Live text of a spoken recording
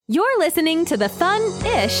You're listening to the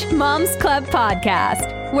Fun-ish Moms Club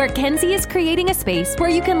podcast, where Kenzie is creating a space where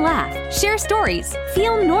you can laugh, share stories,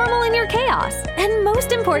 feel normal in your chaos, and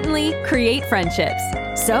most importantly, create friendships.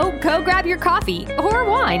 So go grab your coffee or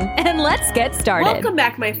wine and let's get started. Welcome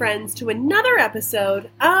back, my friends, to another episode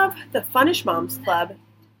of the Fun-ish Moms Club.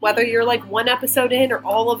 Whether you're like one episode in or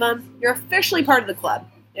all of them, you're officially part of the club.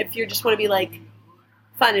 If you just want to be like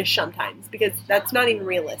fun-ish sometimes, because that's not even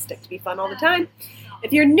realistic to be fun all the time.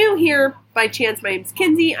 If you're new here, by chance, my name's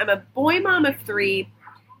Kinsey. I'm a boy mom of 3,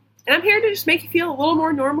 and I'm here to just make you feel a little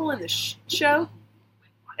more normal in the show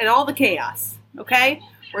and all the chaos, okay?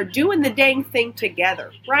 We're doing the dang thing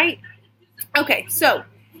together, right? Okay, so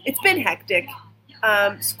it's been hectic.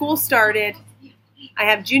 School started. I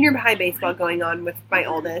have junior high baseball going on with my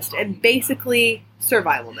oldest, and basically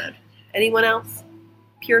survival mode. Anyone else?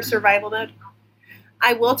 Pure survival mode?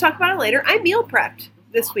 I will talk about it later. I meal prepped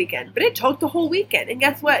this weekend, but it took the whole weekend. And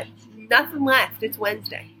guess what? Nothing left. It's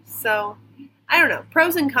Wednesday. So, I don't know.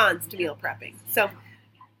 Pros and cons to meal prepping. So,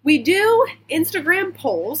 we do Instagram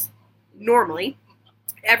polls normally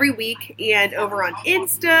every week. And over on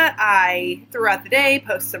Insta, I, throughout the day,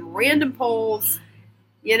 post some random polls.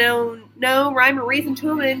 You know, no rhyme or reason to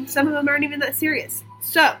them, and some of them aren't even that serious.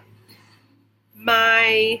 So,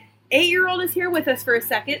 my 8-year-old is here with us for a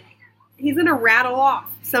second. He's going to rattle off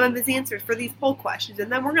some of his answers for these poll questions,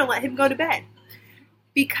 and then we're going to let him go to bed.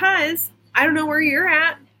 Because, I don't know where you're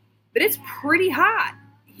at, but it's pretty hot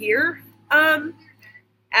here.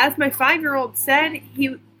 As my 5-year-old said,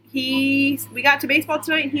 we got to baseball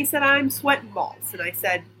tonight, and he said, I'm sweating balls. And I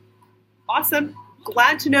said, awesome.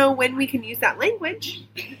 Glad to know when we can use that language,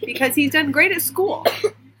 because he's done great at school.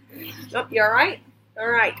 Oh, you all right?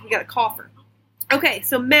 All right, we got a cougher. Okay,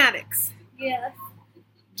 so Maddox. Yes.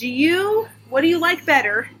 What do you like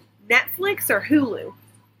better, Netflix or Hulu?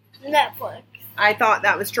 Netflix. I thought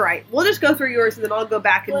that was right. We'll just go through yours and then I'll go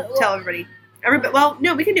back and tell everybody. Well,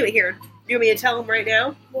 no, we can do it here. Do you want me to tell them right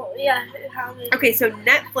now? Well, yeah. How many? Okay, so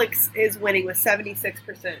Netflix is winning with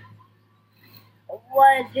 76%.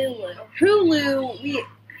 What is Hulu? Hulu,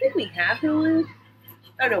 I think we have Hulu.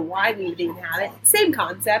 I don't know why we didn't have it. Same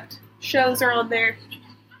concept. Shows are on there.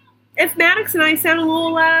 If Maddox and I sound a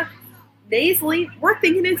little nasally, we're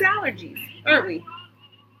thinking it's allergies, aren't we?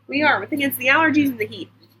 We are. We're thinking it's the allergies and the heat.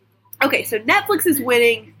 Okay, so Netflix is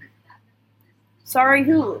winning. Sorry,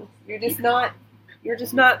 Hulu. You're just not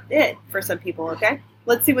it for some people, okay?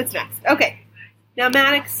 Let's see what's next. Okay. Now,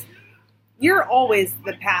 Maddox, you're always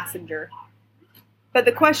the passenger. But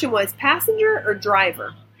the question was passenger or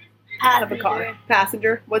driver of a car?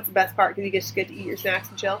 Passenger. What's the best part? Because you just get to eat your snacks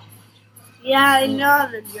and chill? Yeah, I know how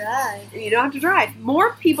to drive. You don't have to drive.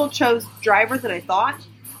 More people chose driver than I thought.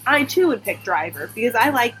 I, too, would pick driver because I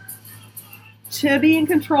like to be in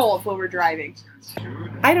control of when we're driving.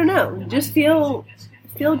 I don't know. Just feel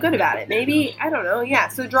good about it. Maybe, I don't know. Yeah,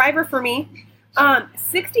 so driver for me.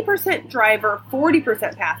 60% driver,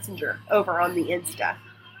 40% passenger over on the Insta.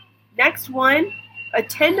 Next one,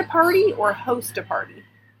 attend a party or host a party?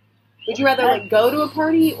 Would you rather go to a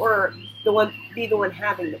party or be the one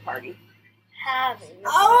having the party?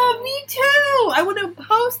 Oh, me too! I want to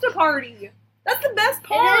host a party. That's the best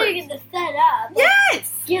part. And then you get to set up.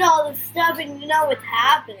 Yes! Get all the stuff and you know what's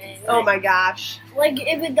happening. Oh my gosh. Like,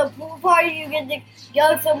 if it's a pool party, you get to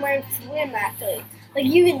go somewhere and swim, actually. Like,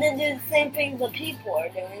 you get to do the same thing the people are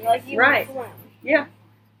doing. Like, you can swim. Yeah.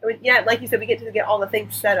 Yeah, like you said, we get to get all the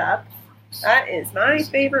things set up. That is my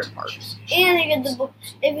favorite part. And you get to,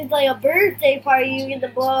 if it's like a birthday party, you get to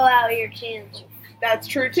blow out your candles. That's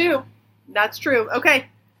true, too. That's true. Okay.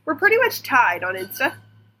 We're pretty much tied on Insta.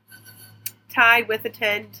 Tied with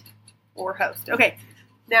attend or host. Okay.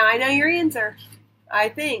 Now, I know your answer. I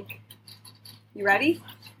think. You ready?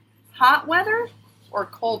 Hot weather or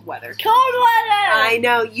cold weather? Cold weather! I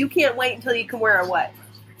know. You can't wait until you can wear a what?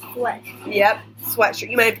 Sweat. Yep. Sweatshirt.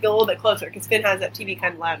 You might have to go a little bit closer because Finn has that TV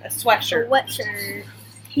kind of loud. A sweatshirt. A sweatshirt.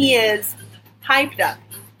 He is hyped up.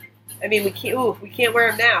 I mean, we can't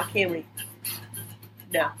wear them now, can we?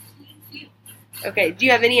 No. Okay, do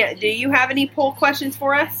you have any poll questions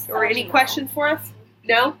for us? Or any questions for us?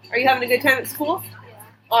 No? Are you having a good time at school? Yeah.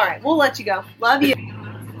 Alright, we'll let you go. Love you.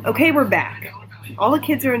 Okay, we're back. All the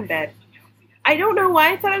kids are in bed. I don't know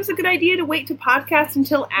why I thought it was a good idea to wait to podcast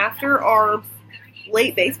until after our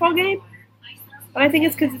late baseball game. But I think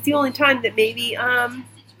it's because it's the only time that maybe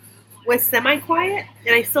was semi-quiet.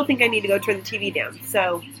 And I still think I need to go turn the TV down.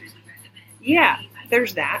 So, yeah,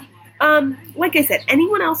 there's that. Like I said,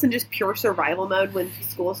 anyone else in just pure survival mode when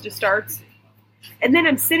school just starts? And then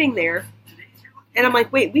I'm sitting there, and I'm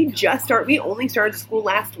like, wait, we only started school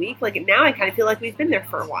last week? Like, now I kind of feel like we've been there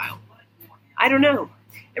for a while. I don't know.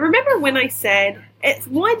 And remember when I said, at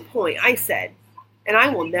one point I said, and I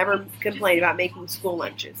will never complain about making school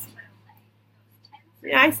lunches.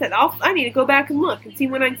 Yeah, I said, I need to go back and look and see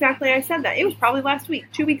when exactly I said that. It was probably last week,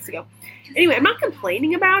 2 weeks ago. Anyway, I'm not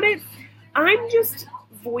complaining about it. I'm just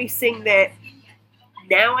voicing that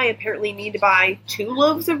now I apparently need to buy 2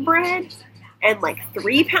 loaves of bread and like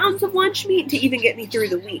 3 pounds of lunch meat to even get me through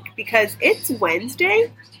the week because it's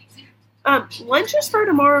Wednesday. Lunches for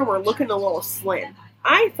tomorrow were looking a little slim.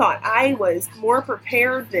 I thought I was more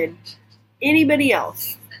prepared than anybody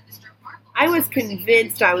else. I was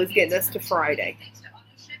convinced I was getting us to Friday.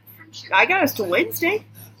 I got us to Wednesday.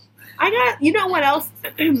 You know what else?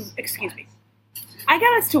 Excuse me. I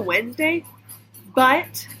got us to Wednesday,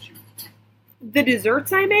 but the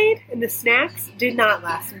desserts I made and the snacks did not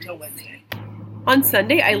last until Wednesday. On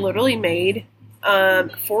Sunday, I literally made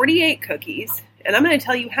 48 cookies, and I'm going to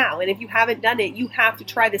tell you how. And if you haven't done it, you have to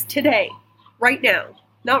try this today, right now.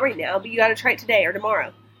 Not right now, but you got to try it today or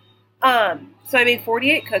tomorrow. So I made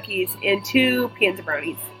 48 cookies and 2 pans of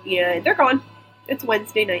brownies, and they're gone. It's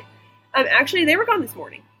Wednesday night. Actually, they were gone this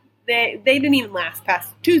morning. They didn't even last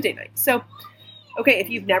past Tuesday night. So, okay, if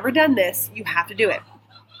you've never done this, you have to do it.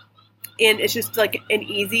 And it's just like an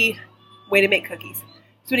easy way to make cookies.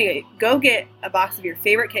 So anyway, go get a box of your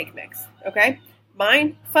favorite cake mix, okay?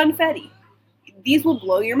 Mine, Funfetti. These will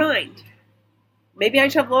blow your mind. Maybe I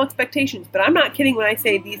just have low expectations, but I'm not kidding when I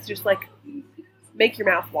say these just like make your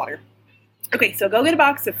mouth water. Okay, so go get a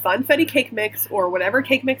box of Funfetti cake mix or whatever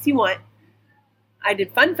cake mix you want. I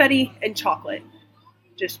did Funfetti and chocolate.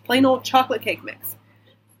 Just plain old chocolate cake mix.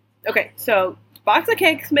 Okay, so box of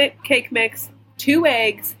cake mix, 2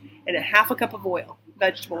 eggs, and a half a cup of oil,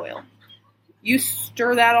 vegetable oil. You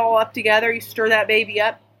stir that all up together. You stir that baby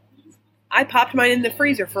up. I popped mine in the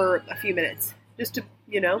freezer for a few minutes just to,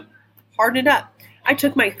 harden it up. I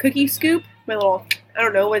took my cookie scoop, my little, I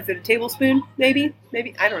don't know, what is it, a tablespoon, maybe,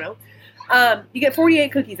 I don't know. You get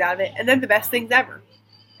 48 cookies out of it, and they're the best things ever.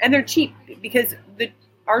 And they're cheap because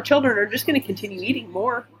our children are just going to continue eating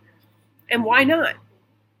more. And why not?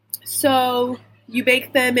 So you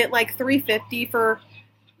bake them at like 350 for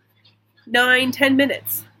 9-10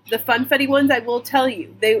 minutes. The Funfetti ones, I will tell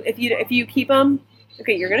you, if you keep them,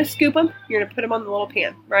 okay, you're going to scoop them. You're going to put them on the little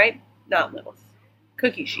pan, right? Not little.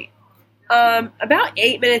 Cookie sheet. About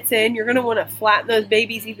 8 minutes in, you're going to want to flatten those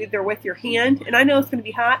babies either with your hand, and I know it's going to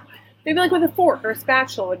be hot. Maybe like with a fork or a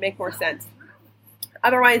spatula would make more sense.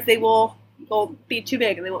 Otherwise, they'll be too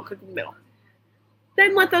big and they won't cook in the middle.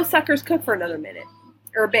 Then let those suckers cook for another minute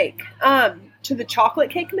or bake. To the chocolate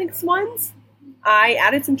cake mix ones, I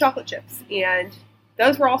added some chocolate chips, and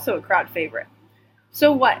those were also a crowd favorite.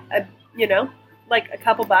 So what? Like a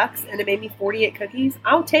couple bucks, and it made me 48 cookies.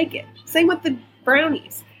 I'll take it. Same with the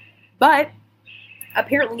brownies. But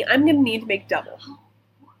apparently, I'm going to need to make double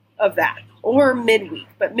of that, or midweek.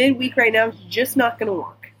 But midweek right now is just not going to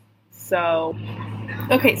work. So,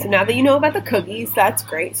 okay, so now that you know about the cookies, that's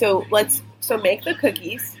great. So make the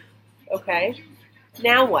cookies, okay?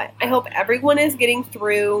 Now what? I hope everyone is getting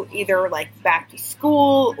through either like back to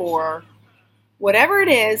school or whatever it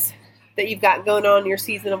is that you've got going on in your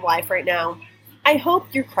season of life right now. I hope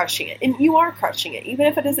you're crushing it, and you are crushing it, even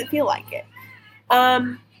if it doesn't feel like it.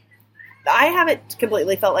 I haven't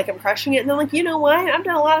completely felt like I'm crushing it, and I'm like, you know what? I've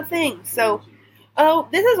done a lot of things. So,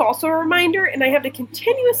 this is also a reminder, and I have to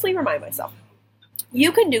continuously remind myself.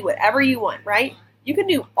 You can do whatever you want, right? You can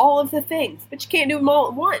do all of the things, but you can't do them all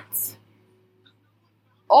at once.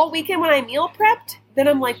 All weekend when I meal prepped, then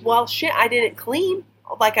I'm like, well, shit, I didn't clean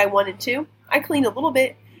like I wanted to. I cleaned a little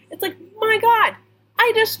bit. It's like, my God,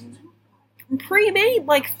 I just pre-made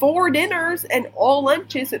like 4 dinners and all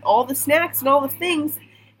lunches and all the snacks and all the things.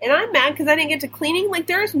 And I'm mad because I didn't get to cleaning. Like,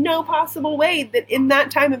 there's no possible way that in that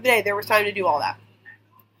time of day there was time to do all that.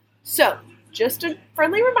 So, just a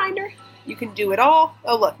friendly reminder, you can do it all.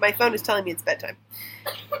 Oh, look, my phone is telling me it's bedtime.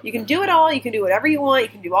 You can do it all. You can do whatever you want. You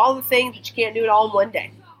can do all the things, but you can't do it all in one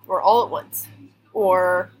day or all at once.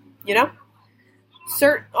 Or,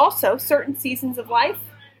 certain seasons of life,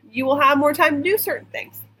 you will have more time to do certain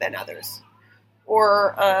things than others.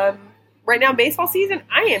 Or, right now, baseball season,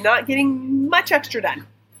 I am not getting much extra done.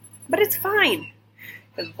 But it's fine.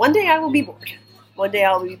 Because one day I will be bored. One day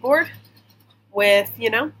I'll be bored with,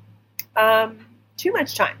 too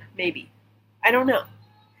much time, maybe. I don't know.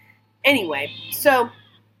 Anyway, so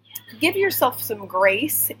give yourself some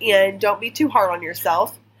grace and don't be too hard on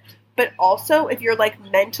yourself. But also, if you're like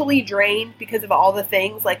mentally drained because of all the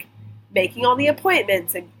things, like making all the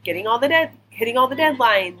appointments and hitting all the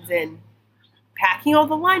deadlines and packing all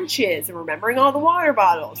the lunches and remembering all the water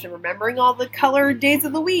bottles and remembering all the colored days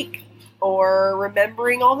of the week. or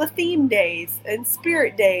remembering all the theme days and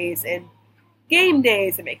spirit days and game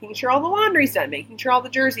days and making sure all the laundry's done, making sure all the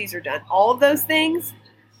jerseys are done, all of those things.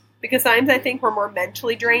 Because sometimes I think we're more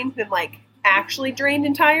mentally drained than like actually drained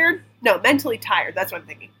and tired. No, mentally tired. That's what I'm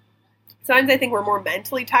thinking. Sometimes I think we're more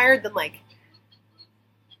mentally tired than like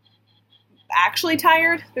actually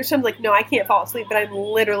tired. There's times like, no, I can't fall asleep, but I'm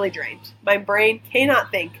literally drained. My brain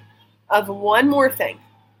cannot think of one more thing.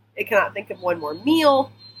 It cannot think of one more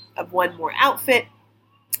meal, of one more outfit,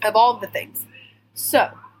 of all of the things.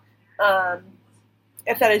 So,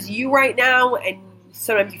 if that is you right now and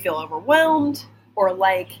sometimes you feel overwhelmed or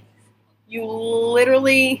like you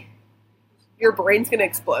literally, your brain's going to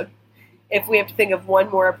explode if we have to think of one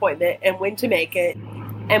more appointment and when to make it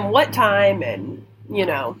and what time and, you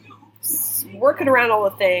know, working around all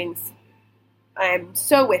the things. I'm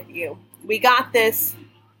so with you. We got this.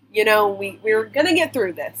 You know, we're going to get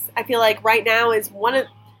through this. I feel like right now is one of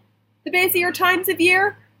the busier times of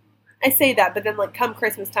year. I say that, but then like come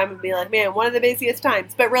Christmas time and be like, man, one of the busiest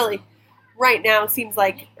times. But really, right now seems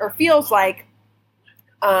like, or feels like,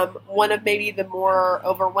 one of maybe the more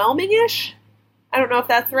overwhelming-ish, I don't know if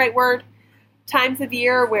that's the right word, times of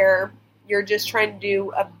year where you're just trying to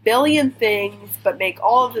do a billion things, but make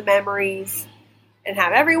all of the memories and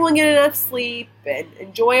have everyone get enough sleep and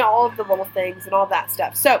enjoy all of the little things and all that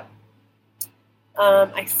stuff. So,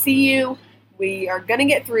 I see you. We are going to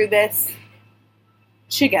get through this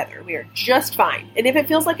together. We are just fine. And if it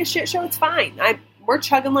feels like a shit show, it's fine. We're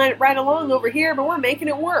chugging right along over here, but we're making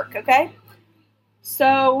it work, okay?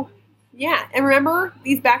 So, yeah. And remember,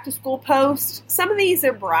 these back to school posts, some of these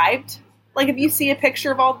are bribed. Like if you see a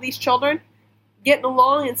picture of all of these children getting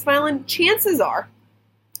along and smiling, chances are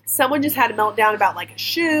someone just had a meltdown about like a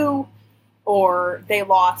shoe or they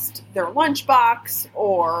lost their lunchbox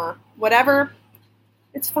or whatever.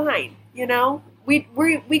 It's fine, you know? We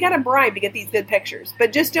got a bribe to get these good pictures,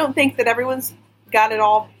 but just don't think that everyone's got it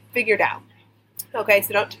all figured out. Okay,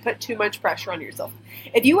 so don't put too much pressure on yourself.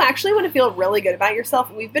 If you actually want to feel really good about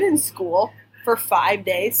yourself, we've been in school for 5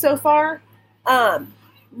 days so far.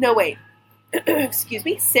 No, wait. Excuse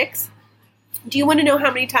me, 6. Do you want to know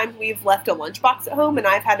how many times we've left a lunchbox at home and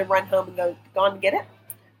I've had to run home and gone to get it?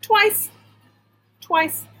 Twice.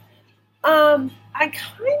 I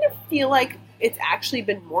kind of feel like it's actually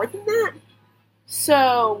been more than that.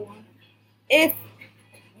 So, if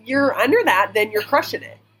you're under that, then you're crushing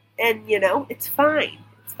it. And, you know, it's fine.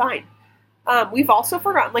 It's fine. We've also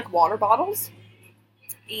forgotten, like, water bottles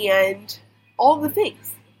and all the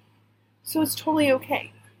things. So, it's totally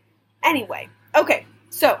okay. Anyway, okay.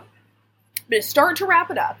 So, I'm going to start to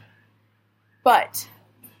wrap it up. But,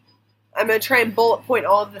 I'm going to try and bullet point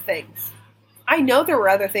all of the things. I know there were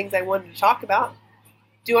other things I wanted to talk about.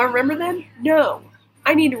 Do I remember them? No.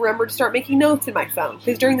 I need to remember to start making notes in my phone.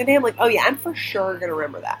 Because during the day, I'm like, oh yeah, I'm for sure going to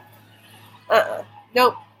remember that.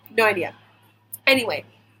 Nope. No idea. Anyway,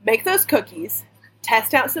 make those cookies.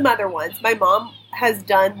 Test out some other ones. My mom has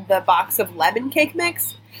done the box of lemon cake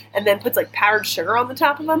mix. And then puts like powdered sugar on the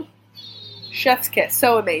top of them. Chef's kiss.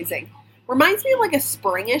 So amazing. Reminds me of like a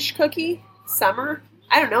springish cookie. Summer.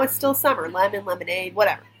 I don't know. It's still summer. Lemon, lemonade,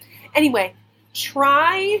 whatever. Anyway,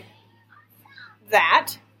 try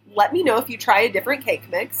that. Let me know if you try a different cake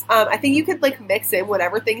mix. I think you could like mix in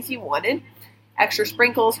whatever things you wanted. Extra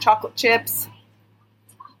sprinkles, chocolate chips.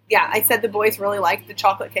 Yeah, I said the boys really liked the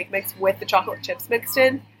chocolate cake mix with the chocolate chips mixed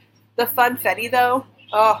in. The Funfetti though,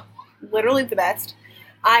 oh, literally the best.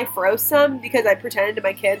 I froze some because I pretended to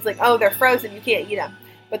my kids like, oh, they're frozen, you can't eat them.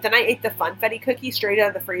 But then I ate the Funfetti cookie straight out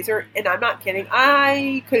of the freezer, and I'm not kidding.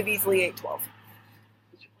 I could have easily ate 12.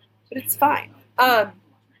 But it's fine.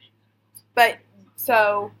 But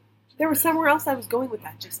so there was somewhere else I was going with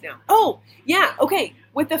that just now. Oh, yeah, okay.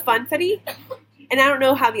 With the Funfetti, and I don't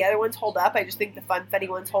know how the other ones hold up. I just think the Funfetti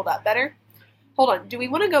ones hold up better. Hold on. Do we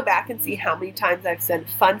want to go back and see how many times I've said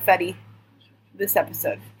Funfetti this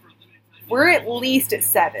episode? We're at least at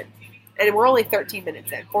 7, and we're only 14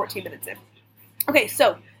 minutes in. Okay,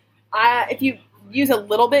 so if you use a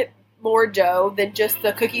little bit more dough than just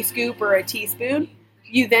the cookie scoop or a teaspoon,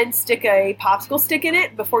 you then stick a popsicle stick in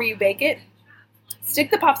it before you bake it.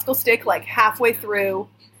 Stick the popsicle stick like halfway through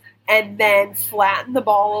and then flatten the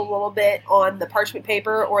ball a little bit on the parchment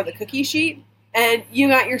paper or the cookie sheet, and you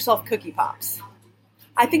got yourself cookie pops.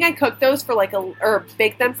 I think I cooked those for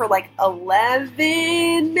baked them for like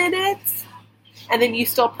 11 minutes, and then you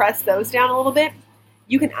still press those down a little bit.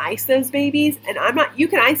 You can ice those babies, and you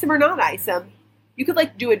can ice them or not ice them. You could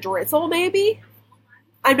like do a drizzle maybe.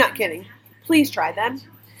 I'm not kidding. Please try them.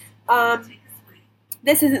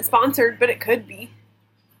 This isn't sponsored, but it could be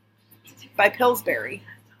by Pillsbury.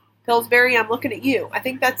 Pillsbury, I'm looking at you. I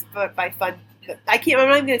think that's by Fun. I'm not even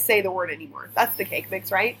going to say the word anymore. That's the cake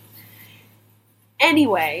mix, right?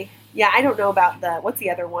 Anyway, yeah, I don't know about what's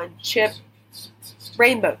the other one? Chip,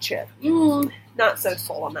 rainbow chip. Not so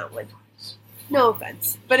sold on that one. No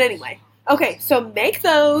offense. But anyway. Okay, so make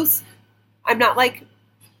those. I'm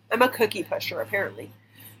a cookie pusher, apparently.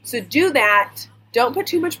 So do that. Don't put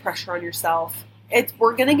too much pressure on yourself.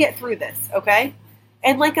 We're going to get through this, okay?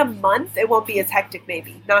 In like a month, it won't be as hectic,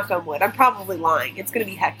 maybe. Knock on wood. I'm probably lying. It's going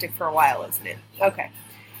to be hectic for a while, isn't it? Okay.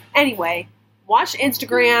 Anyway, watch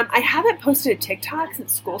Instagram. I haven't posted a TikTok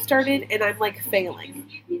since school started, and I'm like failing.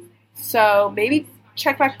 So maybe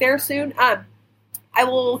check back there soon. I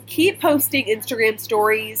will keep posting Instagram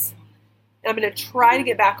stories. I'm going to try to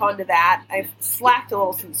get back onto that. I've slacked a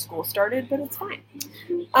little since school started, but it's fine.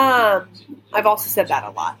 I've also said that a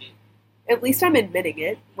lot. At least I'm admitting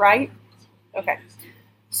it, right? Okay.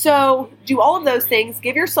 So do all of those things.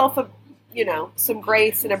 Give yourself some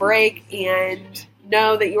grace and a break, and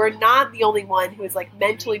know that you are not the only one who is like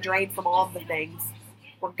mentally drained from all of the things.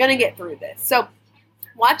 We're going to get through this. So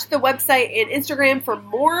watch the website and Instagram for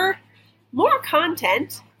more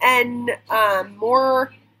content and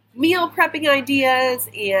more meal prepping ideas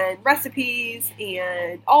and recipes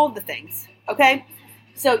and all of the things. Okay?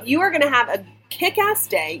 So you are going to have a kick-ass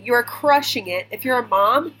day. You are crushing it. If you're a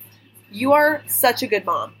mom, you are such a good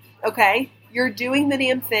mom. Okay? You're doing the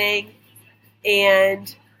damn thing,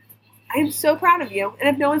 and I am so proud of you. And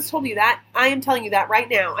if no one's told you that, I am telling you that right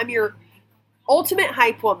now. I'm your ultimate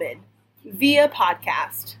hype woman via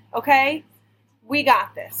podcast. Okay? We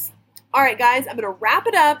got this. All right, guys, I'm going to wrap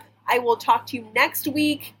it up. I will talk to you next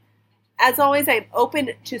week. As always, I'm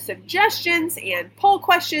open to suggestions and poll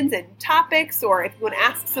questions and topics, or if you want to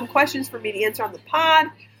ask some questions for me to answer on the pod,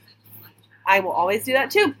 I will always do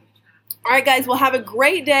that too. All right, guys, well, have a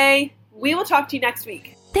great day. We will talk to you next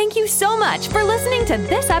week. Thank you so much for listening to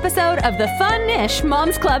this episode of the Fun-ish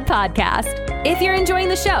Moms Club podcast. If you're enjoying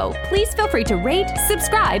the show, please feel free to rate,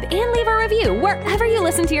 subscribe, and leave a review wherever you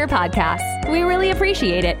listen to your podcasts. We really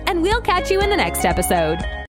appreciate it, and we'll catch you in the next episode.